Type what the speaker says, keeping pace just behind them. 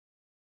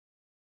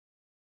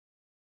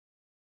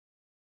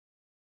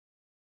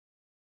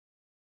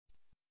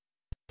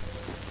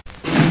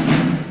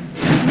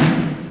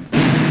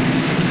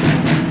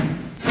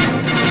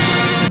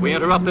We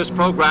interrupt this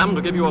program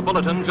to give you a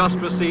bulletin just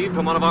received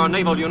from one of our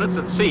naval units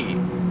at sea.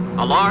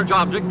 A large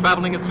object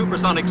traveling at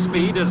supersonic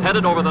speed is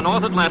headed over the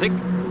North Atlantic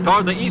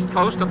toward the east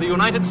coast of the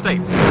United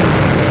States.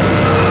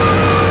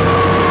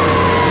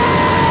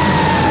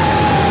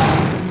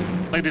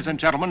 Ladies and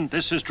gentlemen,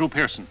 this is Drew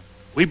Pearson.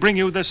 We bring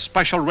you this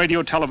special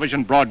radio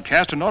television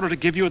broadcast in order to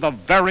give you the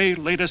very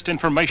latest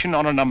information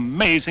on an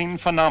amazing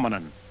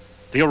phenomenon,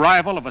 the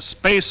arrival of a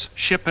space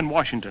ship in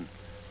Washington.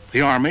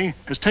 The Army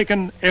has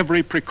taken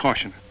every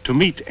precaution to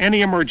meet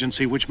any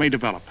emergency which may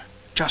develop.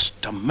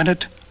 Just a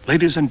minute,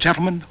 ladies and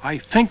gentlemen, I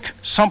think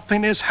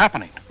something is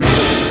happening.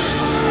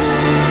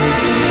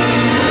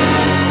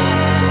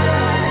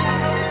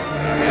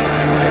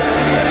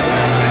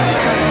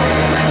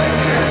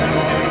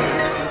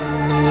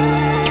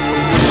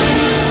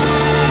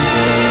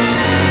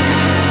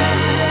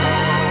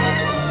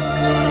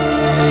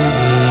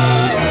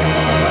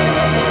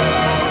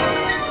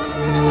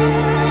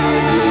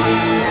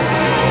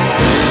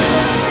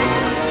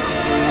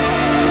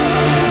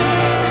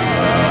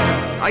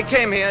 I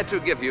came here to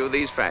give you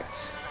these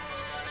facts.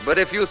 But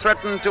if you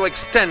threaten to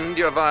extend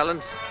your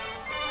violence,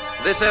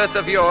 this earth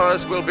of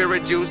yours will be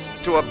reduced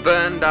to a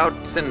burned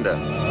out cinder.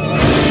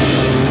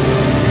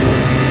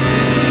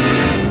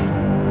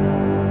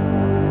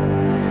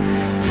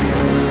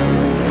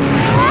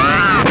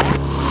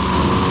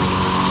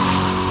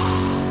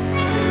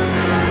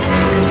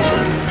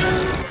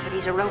 But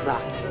he's a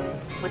robot.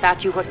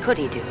 Without you, what could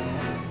he do?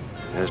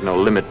 There's no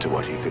limit to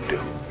what he could do.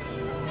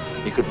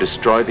 He could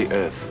destroy the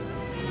earth.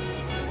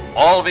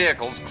 All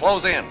vehicles,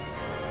 close in.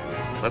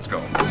 Let's go.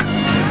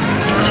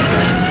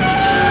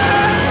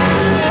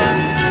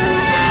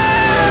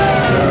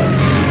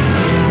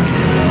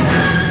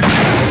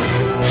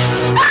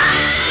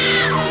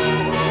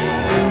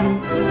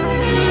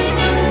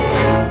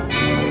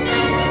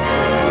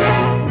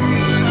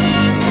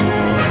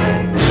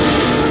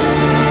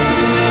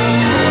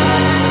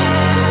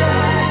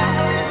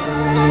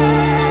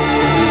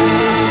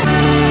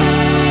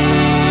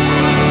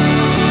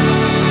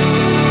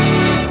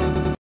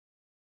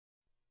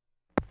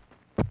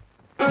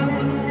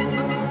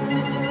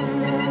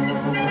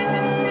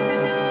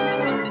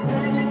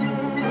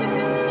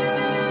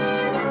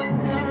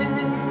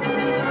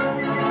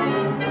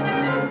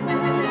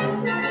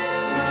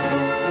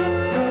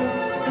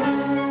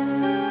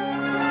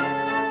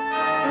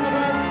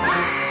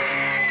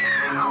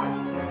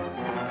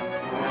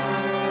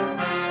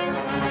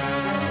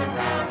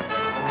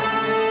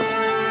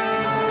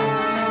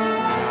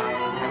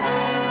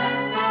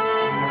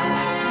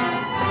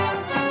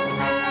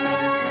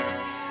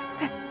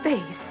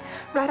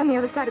 Right on the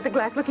other side of the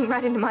glass, looking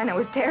right into mine, I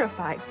was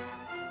terrified.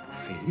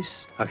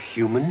 Face? A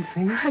human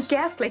face? A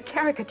ghastly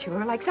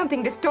caricature, like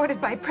something distorted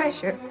by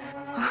pressure.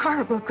 A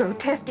horrible,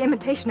 grotesque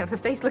imitation of the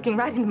face looking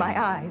right into my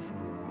eyes.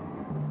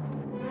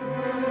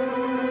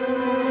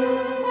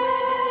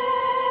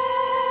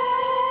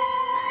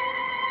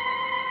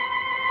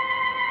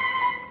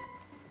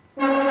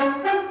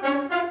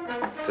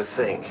 To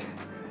think,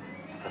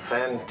 a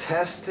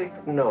fantastic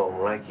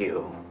gnome like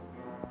you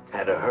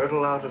had to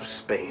hurtle out of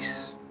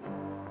space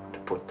to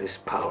put this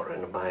power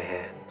into my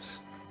hands.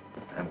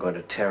 I'm going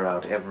to tear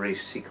out every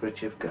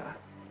secret you've got.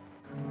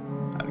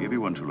 I'll give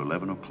you until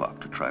 11 o'clock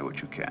to try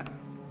what you can.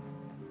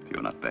 If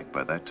you're not back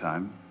by that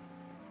time,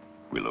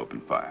 we'll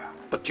open fire.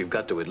 But you've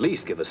got to at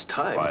least give us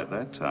time. By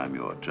that time,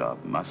 your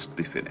job must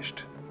be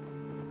finished.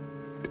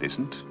 If it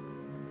isn't,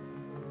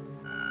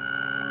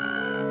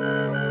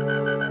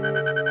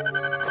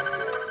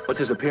 what's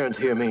his appearance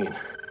here mean?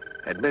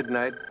 At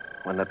midnight,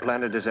 when the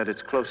planet is at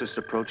its closest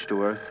approach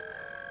to Earth,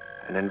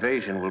 an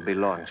invasion will be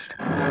launched.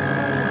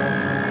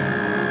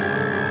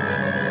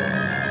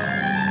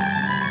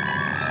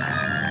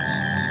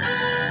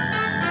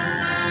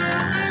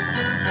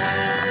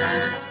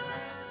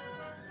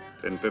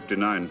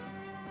 $10:59.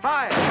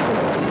 Fire!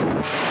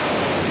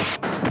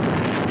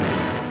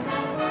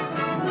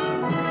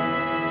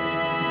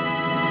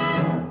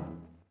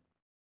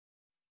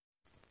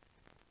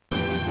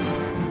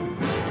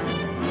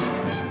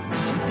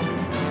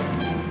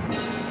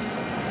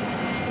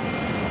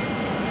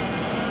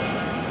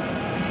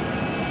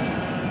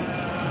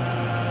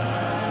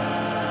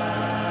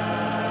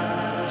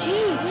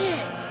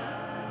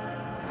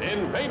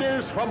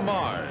 Invaders from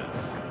Mars.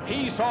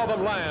 He saw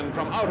them land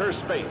from outer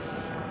space.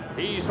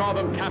 He saw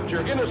them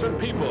capture innocent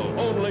people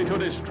only to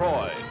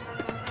destroy.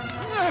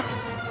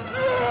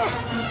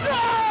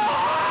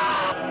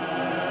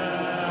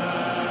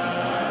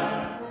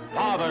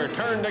 Father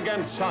turned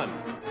against son.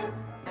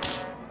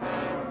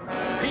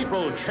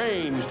 People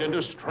changed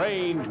into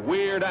strange,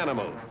 weird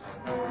animals.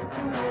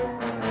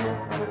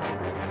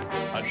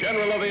 A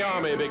general of the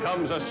army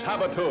becomes a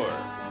saboteur.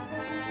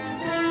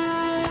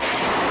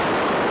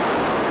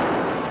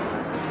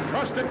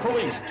 Trusted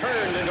police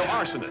turned into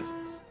arsonists.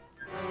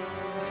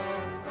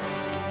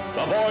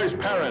 The boy's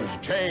parents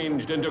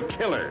changed into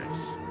killers.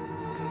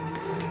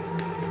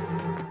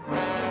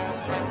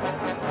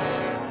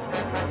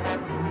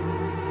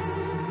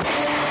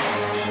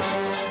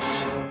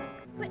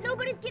 But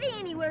nobody Nobody's getting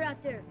anywhere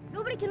out there.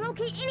 Nobody can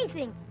locate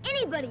anything.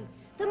 Anybody.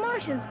 The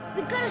Martians.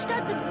 We've got to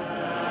start the...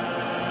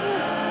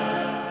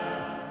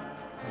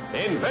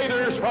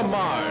 Invaders from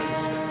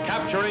Mars,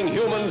 capturing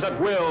humans at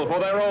will for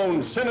their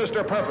own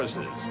sinister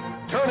purposes,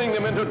 turning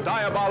them into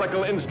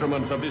diabolical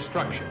instruments of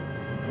destruction.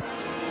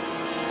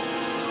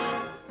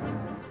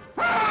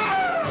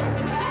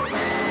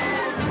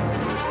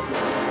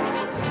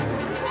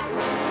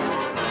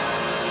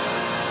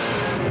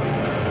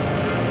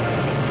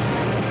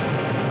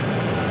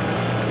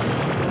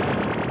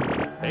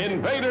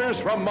 Invaders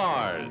from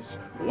Mars,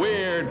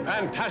 weird,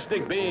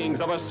 fantastic beings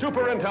of a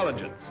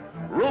superintelligence,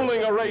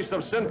 ruling a race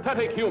of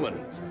synthetic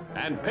humans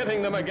and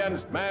pitting them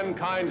against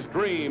mankind's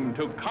dream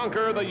to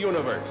conquer the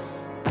universe.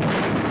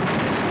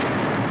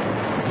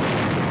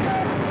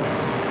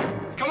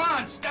 Come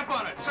on, step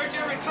on it. Search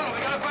every tunnel.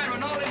 We gotta find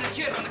Renault and the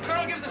kid. When the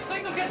colonel gives the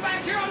signal, get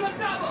back here on the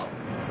double.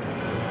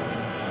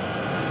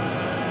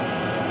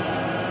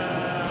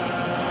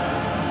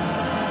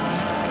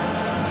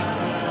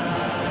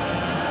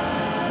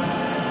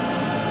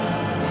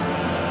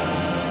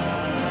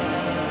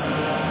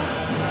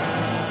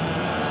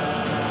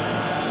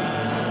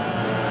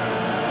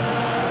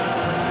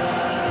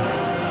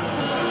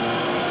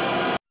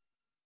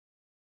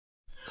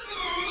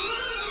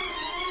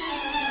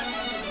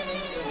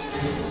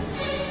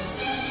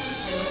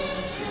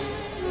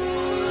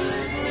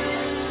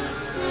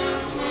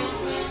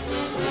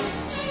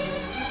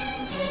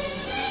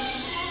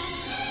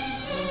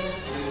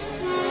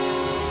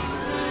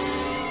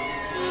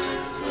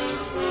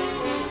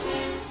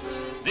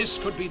 This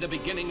could be the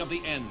beginning of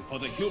the end for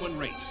the human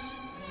race.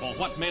 For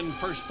what men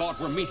first thought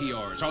were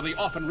meteors or the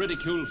often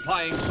ridiculed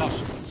flying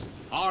saucers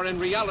are in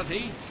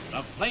reality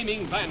the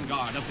flaming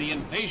vanguard of the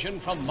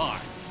invasion from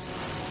Mars.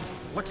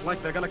 Looks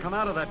like they're gonna come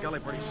out of that gully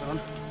pretty soon.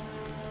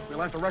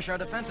 We'll have to rush our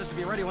defenses to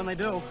be ready when they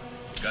do.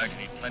 The guard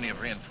need plenty of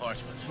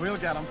reinforcements. We'll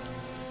get them.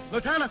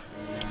 Lieutenant!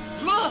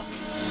 Look!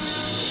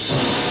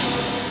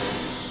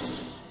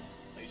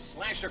 They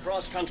slash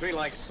across country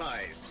like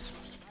scythes,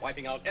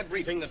 wiping out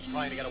everything that's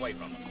trying to get away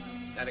from them.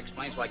 That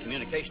explains why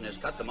communication is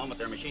cut the moment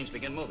their machines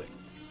begin moving.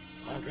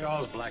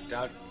 Montreal's blacked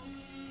out.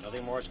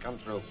 Nothing more's come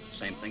through.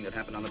 Same thing that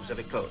happened on the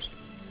Pacific coast.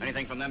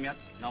 Anything from them yet?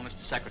 No,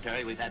 Mr.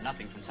 Secretary. We've had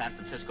nothing from San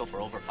Francisco for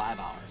over 5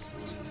 hours.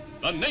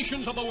 The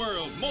nations of the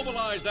world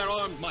mobilize their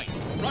armed might,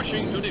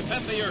 rushing to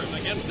defend the Earth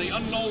against the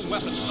unknown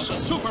weapons of the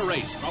super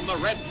race from the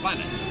Red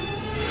Planet.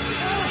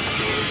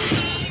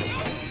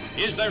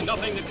 Is there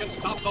nothing that can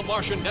stop the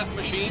Martian death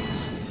machines?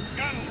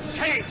 Guns,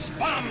 tanks,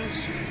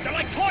 bombs. They're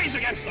like toys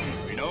against them.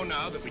 We know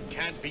now that we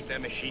can't beat their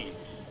machines.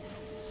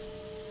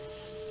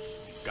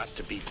 We've got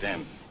to beat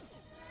them.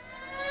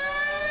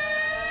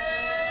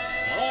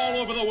 All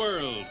over the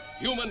world,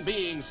 human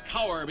beings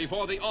cower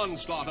before the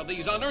onslaught of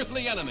these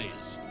unearthly enemies,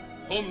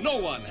 whom no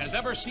one has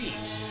ever seen.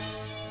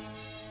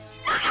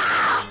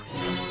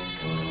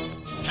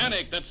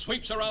 Panic that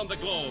sweeps around the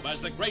globe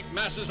as the great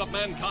masses of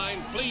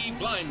mankind flee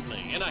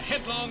blindly in a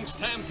headlong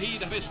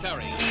stampede of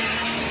hysteria.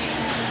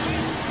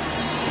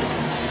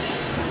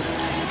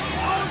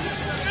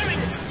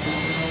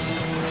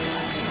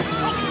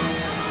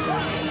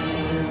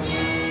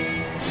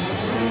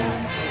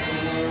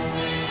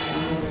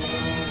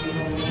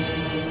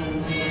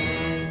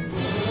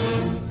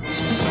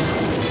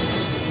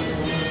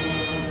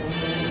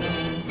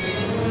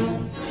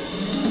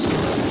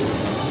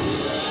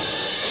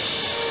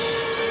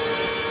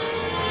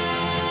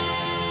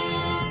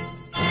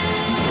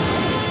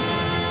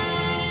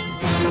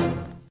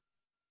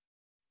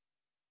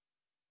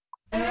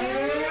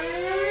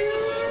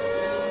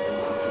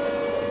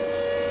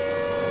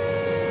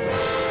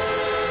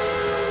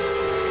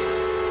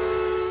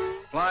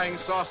 Flying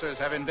saucers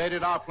have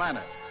invaded our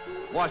planet.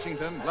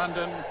 Washington,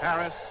 London,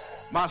 Paris,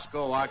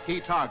 Moscow are key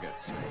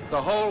targets.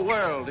 The whole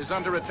world is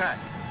under attack.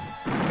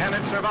 Can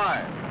it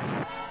survive?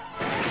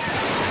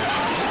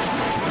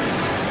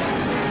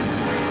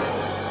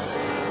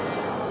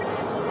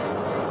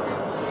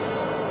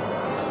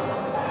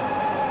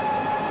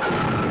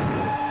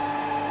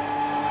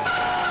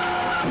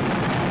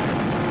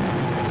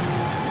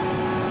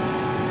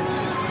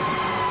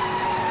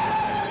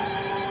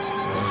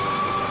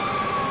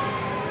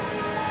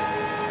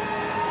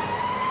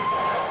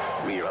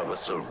 The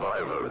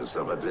survivors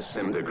of a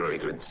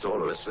disintegrated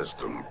solar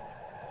system.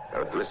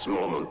 At this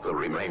moment, the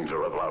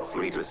remainder of our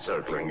fleet is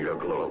circling your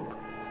globe.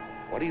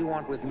 What do you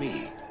want with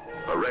me?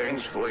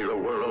 Arrange for your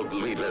world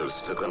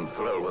leaders to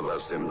confer with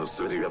us in the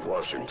city of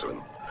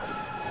Washington.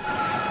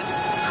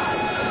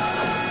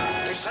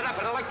 They set up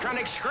an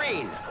electronic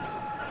screen.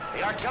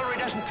 The artillery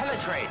doesn't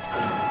penetrate.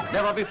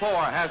 Never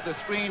before has the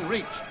screen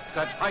reached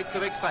such heights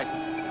of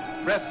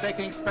excitement,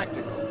 breathtaking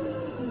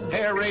spectacle,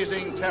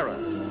 hair-raising terror.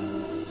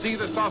 See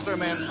the saucer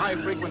men's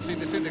high-frequency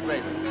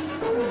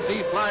disintegrators.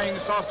 See flying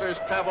saucers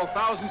travel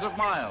thousands of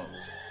miles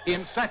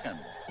in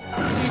seconds.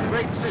 See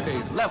great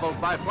cities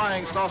leveled by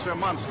flying saucer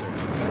monsters.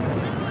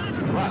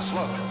 Russ,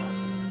 look.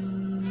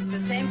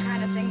 The same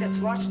kind of thing that's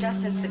watched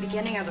us since the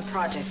beginning of the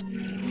project.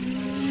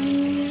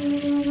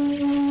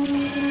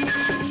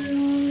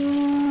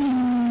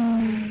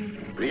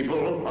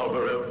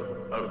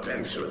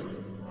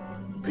 Attention.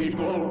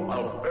 People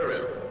of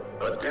Earth,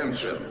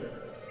 attention.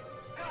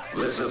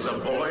 This is a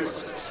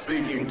voice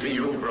speaking to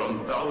you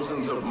from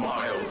thousands of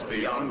miles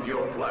beyond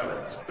your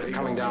planet. They're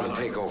coming down to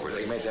take over.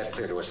 They made that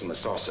clear to us in the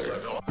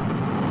saucer.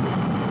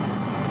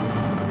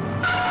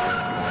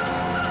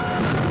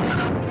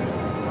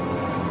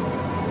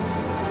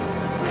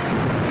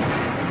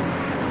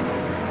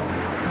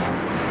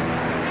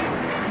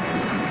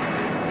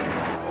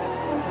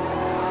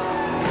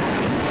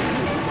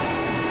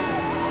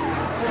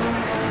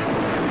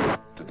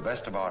 To the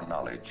best of our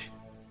knowledge,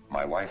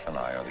 my wife and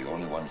I are the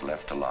only ones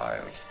left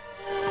alive.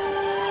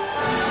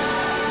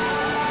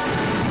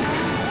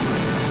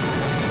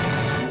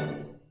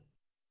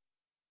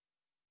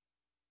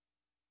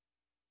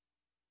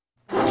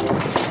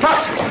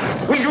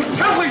 Stop! Will you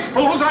tell these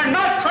fools I'm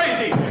not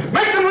crazy?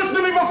 Make them listen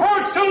to me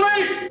before it's too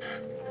late!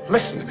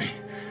 Listen to me.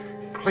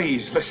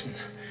 Please listen.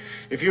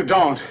 If you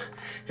don't,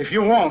 if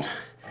you won't,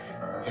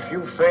 if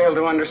you fail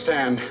to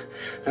understand,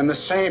 then the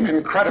same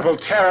incredible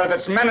terror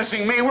that's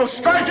menacing me will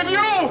strike at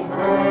you!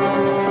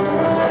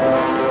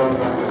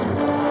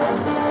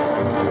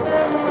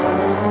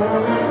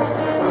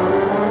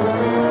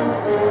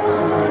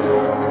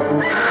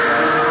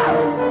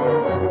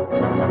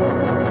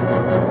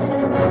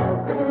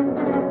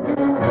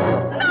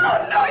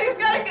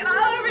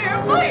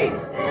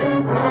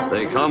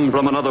 They come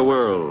from another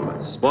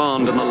world,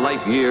 spawned in the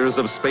light years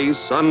of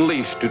space,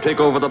 unleashed to take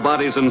over the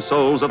bodies and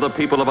souls of the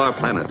people of our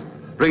planet,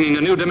 bringing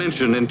a new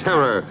dimension in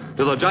terror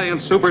to the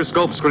giant super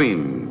scope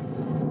screen.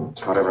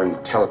 Whatever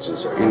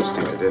intelligence or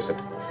instinct it is that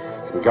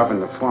can govern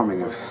the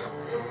forming of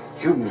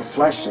human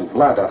flesh and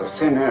blood out of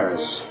thin air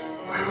is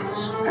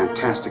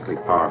fantastically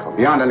powerful,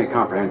 beyond any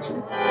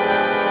comprehension.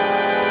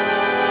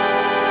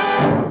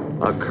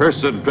 A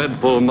cursed,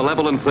 dreadful,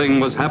 malevolent thing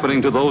was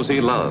happening to those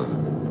he loved.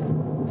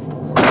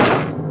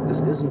 This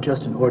isn't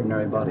just an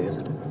ordinary body, is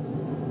it?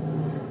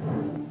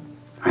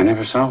 I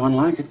never saw one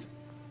like it.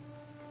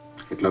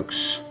 It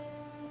looks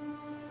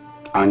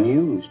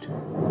unused.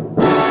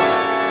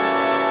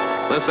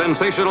 The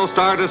sensational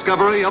star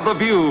discovery of The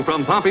View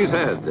from Pompey's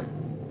Head.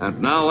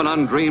 And now an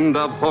undreamed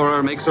of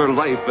horror makes her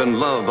life and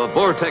love a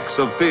vortex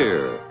of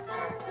fear.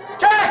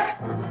 Jack!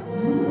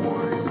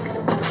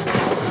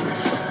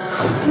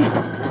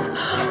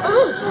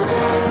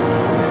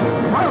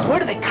 Miles, where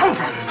do they come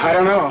from? I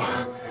don't know.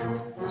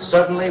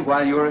 Suddenly,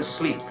 while you're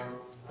asleep,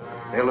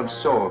 they'll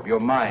absorb your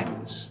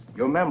minds,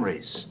 your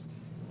memories.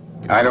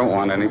 I don't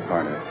want any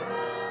part of it.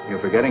 You're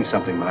forgetting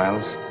something,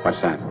 Miles.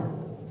 What's that?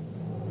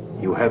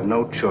 You have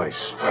no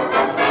choice.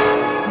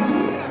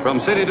 From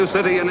city to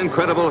city, an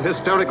incredible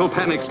hysterical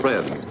panic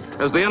spreads.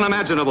 As the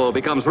unimaginable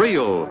becomes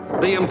real,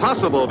 the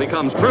impossible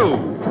becomes true.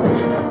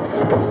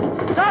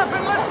 Stop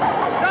and listen!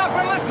 Stop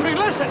and listen to me!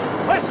 Listen!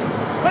 Listen!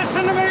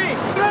 Listen to me!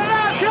 They're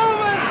not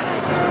human!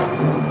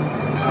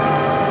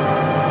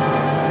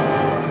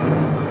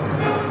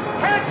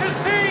 Can't you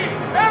see?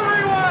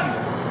 Everyone!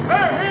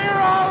 They're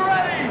here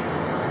already!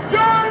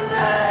 You're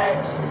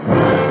next!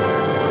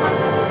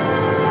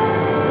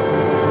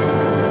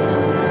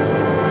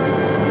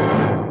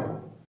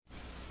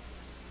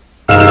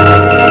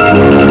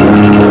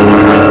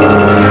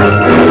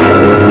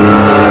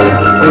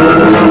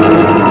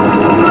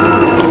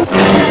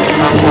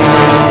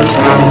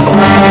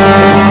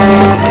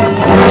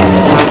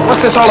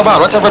 What's this all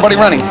about? What's everybody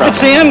running from? It's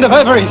the end of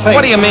everything.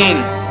 What do you mean?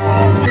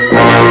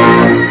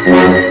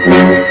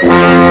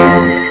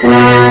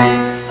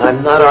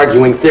 I'm not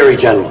arguing theory,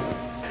 General.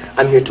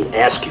 I'm here to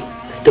ask you,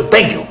 to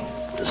beg you,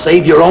 to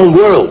save your own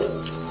world.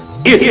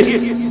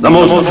 It, the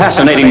most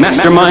fascinating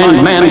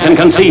mastermind man can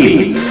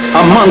conceive.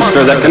 A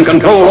monster that can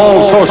control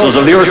all sources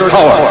of the Earth's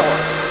power.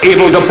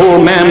 Able to pull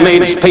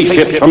man-made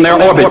spaceships from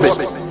their orbits.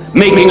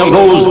 Making of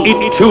those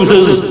it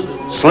chooses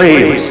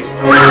slaves.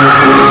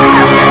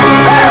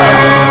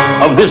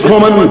 Of this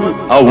woman,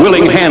 a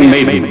willing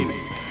handmaiden.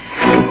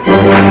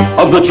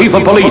 Of the chief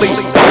of police,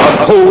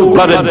 a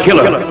cold-blooded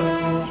killer.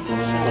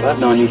 Well, I've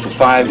known you for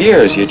 5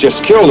 years. You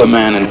just killed a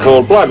man in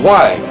cold blood.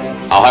 Why?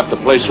 I'll have to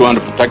place you under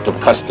protective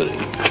custody.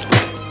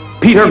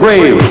 Peter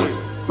Graves,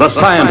 the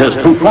scientist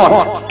who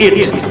fought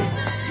it.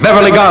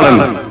 Beverly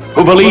Garland,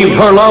 who believed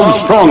her love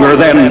stronger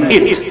than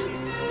it.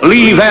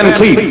 Lee Van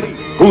Cleef,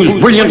 whose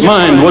brilliant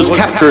mind was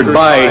captured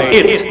by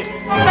it.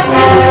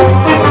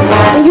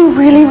 Are you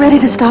really ready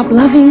to stop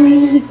loving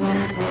me?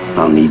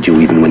 I'll need you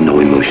even when no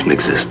emotion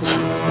exists.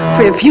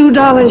 For a few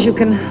dollars, you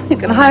can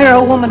hire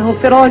a woman who'll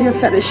fit all your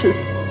fetishes.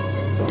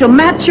 She'll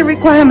match your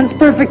requirements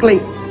perfectly.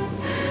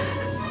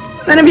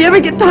 Then if you ever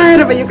get tired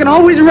of her, you can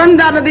always run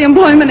down to the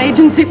employment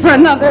agency for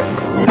another.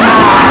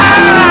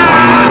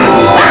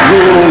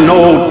 You'll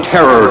know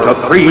terror to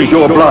freeze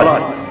your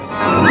blood.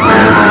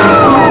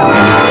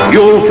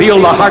 You'll feel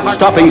the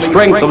heart-stopping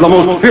strength of the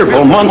most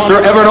fearful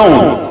monster ever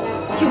known.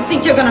 You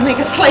think you're gonna make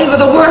a slave of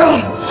the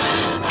world?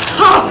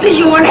 I'll see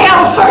you in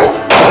hell first!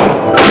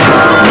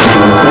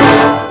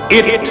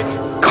 It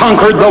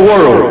conquered the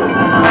world.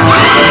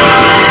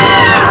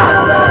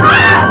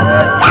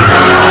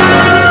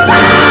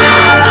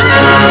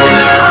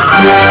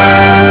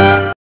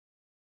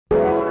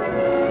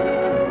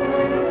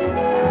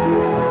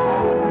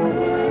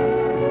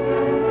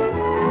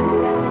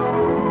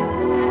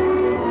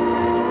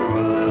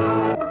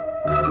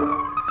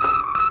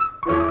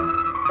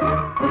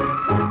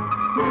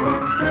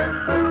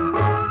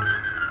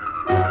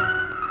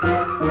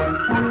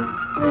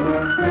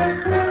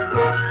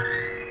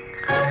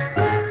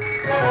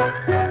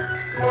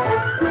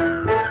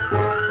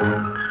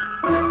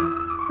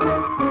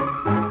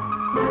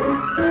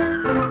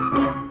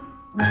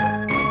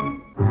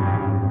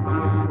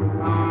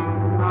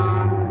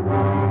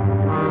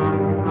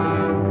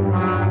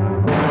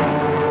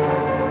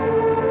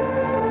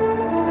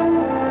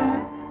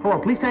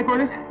 police type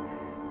orders?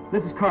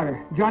 This is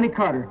Carter. Johnny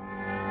Carter.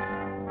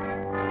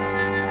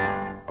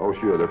 Oh,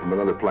 sure. They're from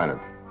another planet.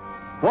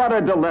 What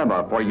a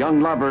dilemma for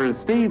young lovers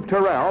Steve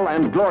Terrell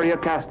and Gloria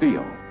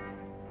Castillo.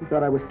 He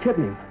thought I was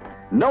kidding him.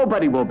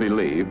 Nobody will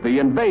believe the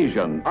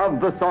invasion of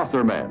the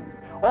Saucer Men.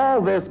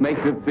 All this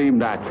makes it seem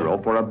natural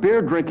for a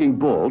beer-drinking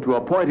bull to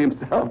appoint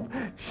himself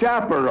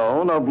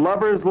chaperone of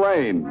Lover's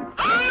Lane.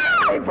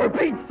 Hey, for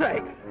Pete's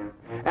sake!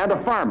 And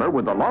a farmer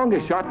with the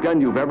longest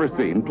shotgun you've ever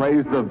seen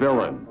plays the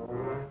villain.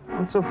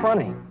 What's so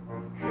funny?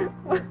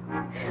 Well,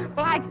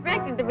 I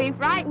expected to be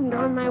frightened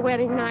on my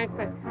wedding night,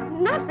 but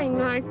nothing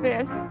like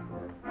this.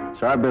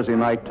 It's our busy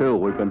night, too.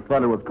 We've been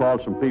flooded with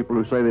calls from people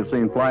who say they've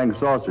seen flying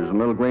saucers and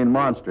little green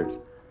monsters.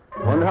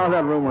 Wonder how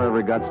that rumor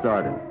ever got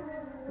started.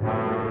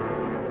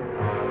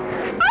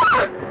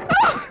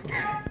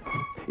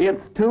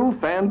 It's too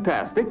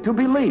fantastic to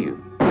believe.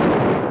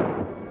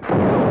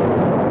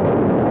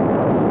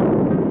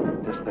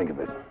 Just think of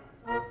it.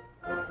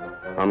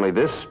 Only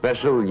this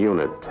special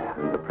unit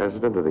and the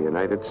President of the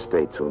United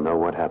States will know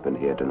what happened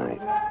here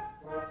tonight.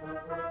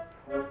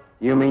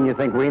 You mean you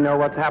think we know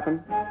what's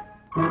happened?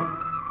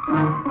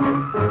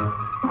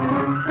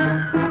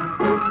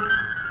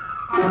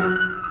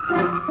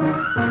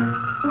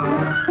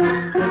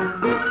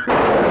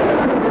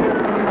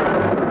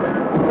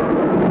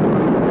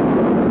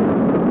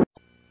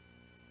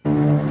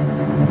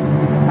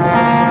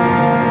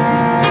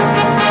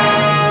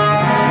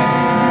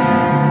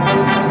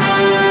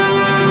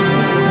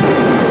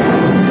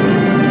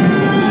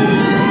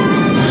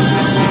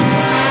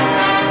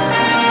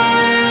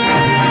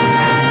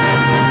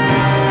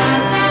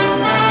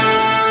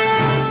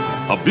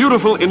 A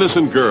beautiful,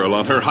 innocent girl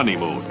on her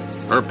honeymoon.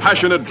 Her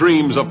passionate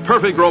dreams of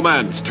perfect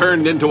romance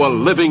turned into a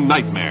living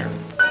nightmare.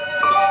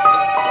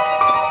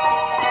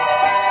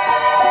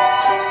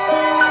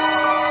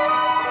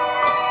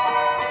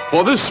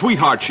 For this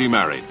sweetheart she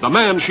married, the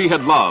man she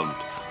had loved,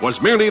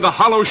 was merely the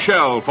hollow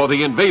shell for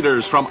the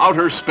invaders from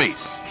outer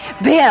space.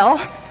 Bill!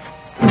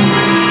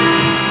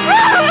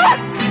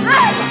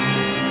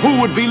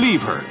 Who would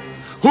believe her?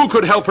 Who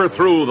could help her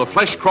through the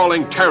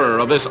flesh-crawling terror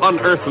of this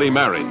unearthly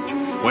marriage,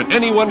 when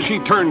anyone she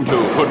turned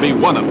to could be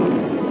one of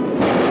them?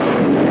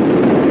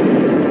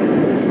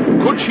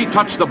 Could she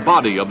touch the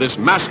body of this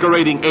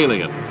masquerading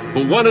alien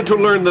who wanted to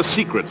learn the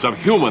secrets of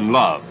human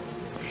love?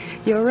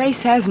 Your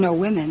race has no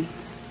women.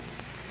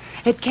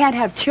 It can't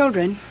have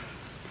children.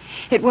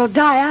 It will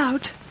die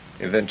out.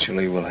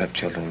 Eventually we'll have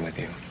children with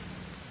you.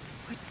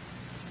 What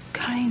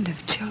kind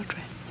of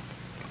children?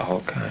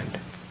 All kind.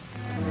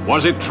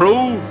 Was it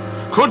true?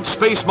 Could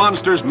space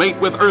monsters mate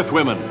with Earth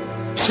women?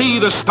 See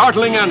the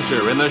startling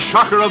answer in the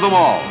shocker of them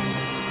all.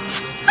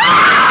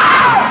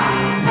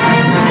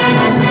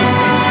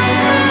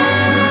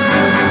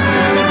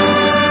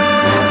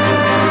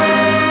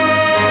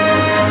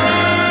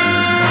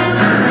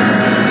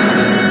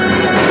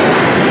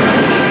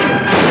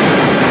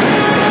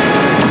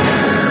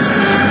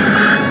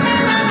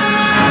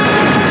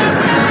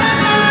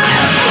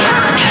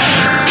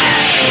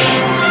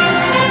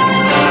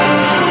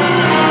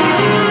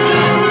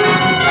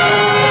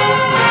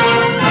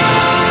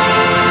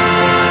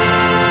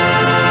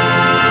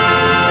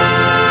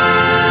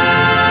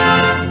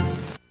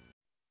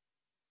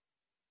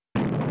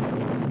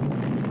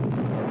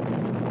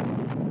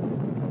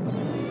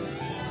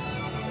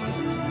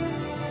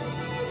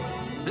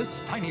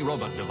 This tiny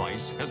robot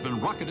device has been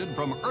rocketed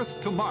from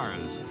Earth to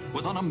Mars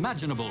with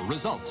unimaginable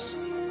results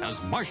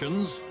as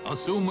Martians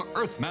assume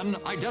Earthmen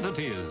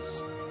identities.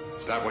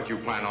 Is that what you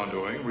plan on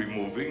doing,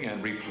 removing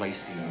and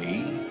replacing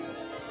me?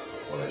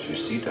 Well, as you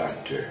see,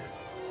 Doctor,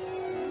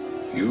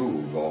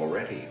 you've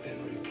already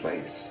been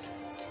replaced.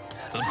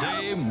 The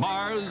day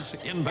Mars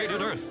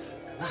invaded Earth.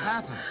 What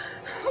happened?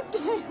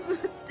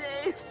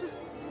 Dave.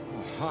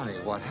 Oh, honey,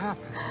 what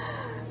happened?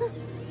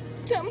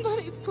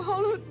 Somebody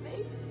followed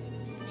me.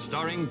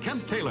 Starring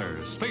Kent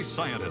Taylor, space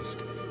scientist,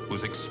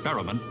 whose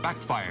experiment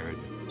backfired.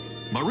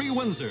 Marie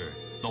Windsor,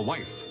 the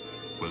wife.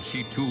 Will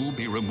she too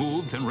be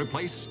removed and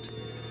replaced?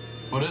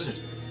 What is it?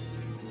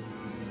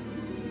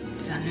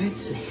 It's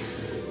unearthly.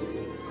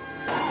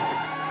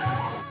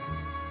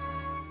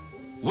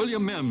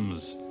 William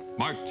Mims,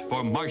 marked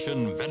for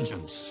Martian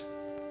vengeance.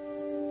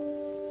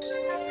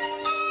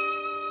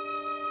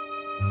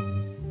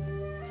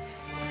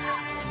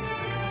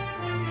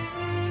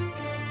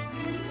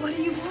 What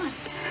do you want?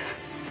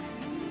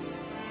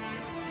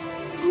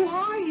 Who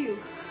are you?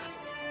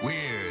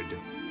 Weird,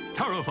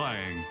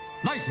 terrifying,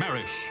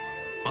 nightmarish,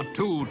 but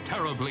too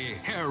terribly,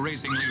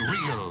 hair-raisingly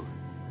real.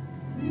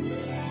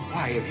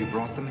 Why have you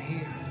brought them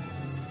here?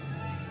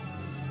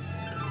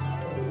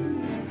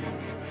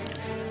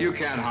 You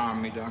can't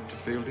harm me, Dr.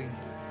 Fielding.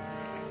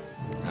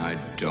 I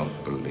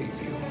don't believe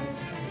you.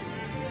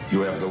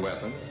 You have the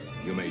weapon.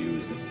 You may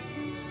use it.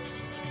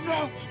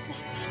 No!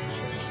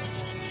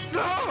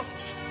 No!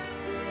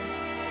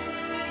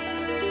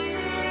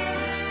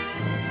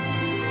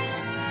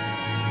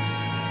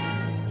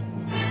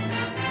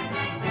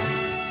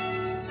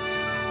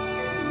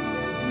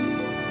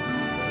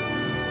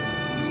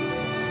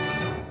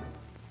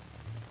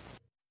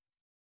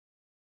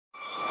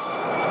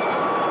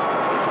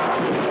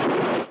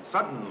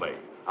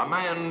 a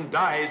man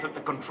dies at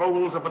the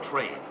controls of a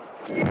train.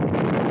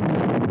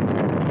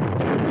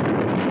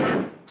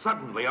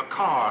 Suddenly, a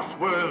car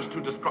swerves to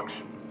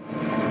destruction.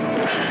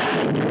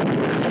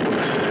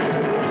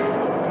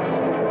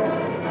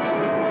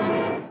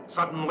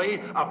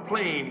 Suddenly, a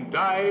plane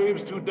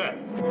dives to death.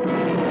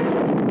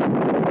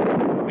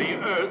 The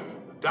Earth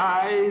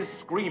dies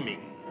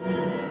screaming.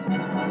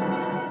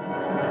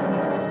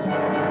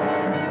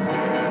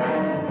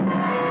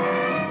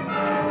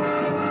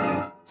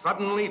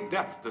 Suddenly,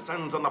 death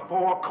descends on the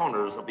four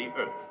corners of the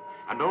Earth,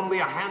 and only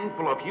a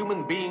handful of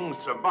human beings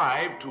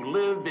survive to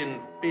live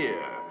in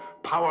fear,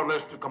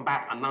 powerless to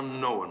combat an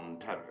unknown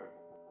terror.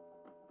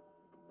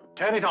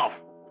 Turn it off.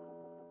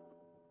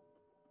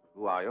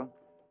 Who are you?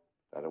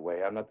 That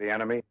away, I'm not the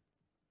enemy.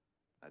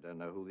 I don't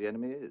know who the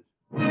enemy is.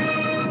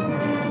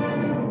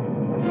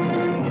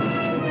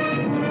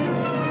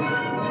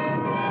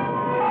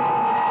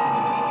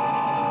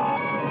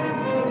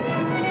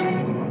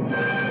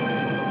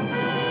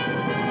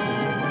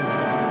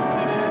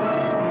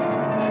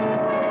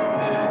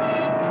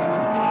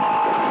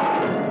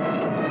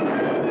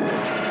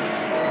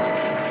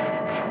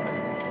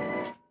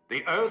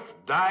 The Earth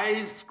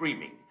dies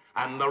screaming,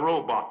 and the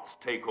robots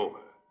take over.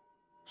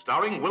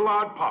 Starring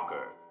Willard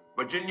Parker,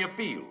 Virginia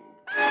Field,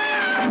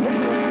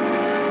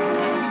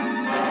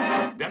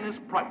 Dennis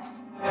Price,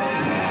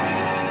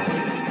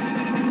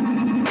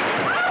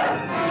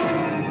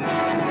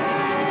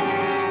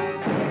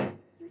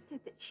 You said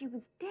that she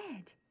was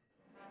dead.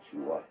 She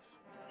was.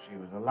 She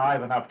was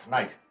alive enough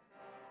tonight.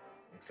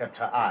 Except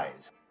her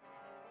eyes.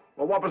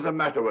 Well, what was the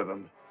matter with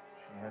them?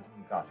 She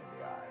hasn't got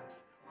any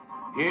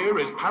eyes. Here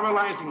is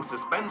paralyzing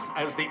suspense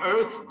as the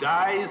Earth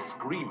dies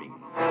screaming.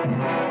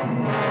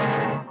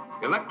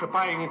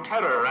 Electrifying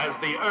terror as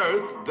the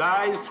Earth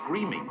dies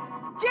screaming.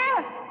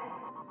 Jeff!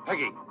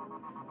 Peggy!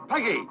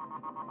 Peggy!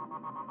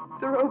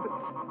 The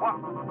robots.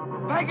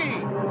 What?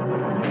 Peggy!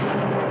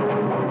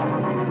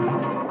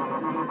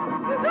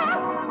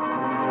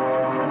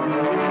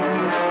 Ah!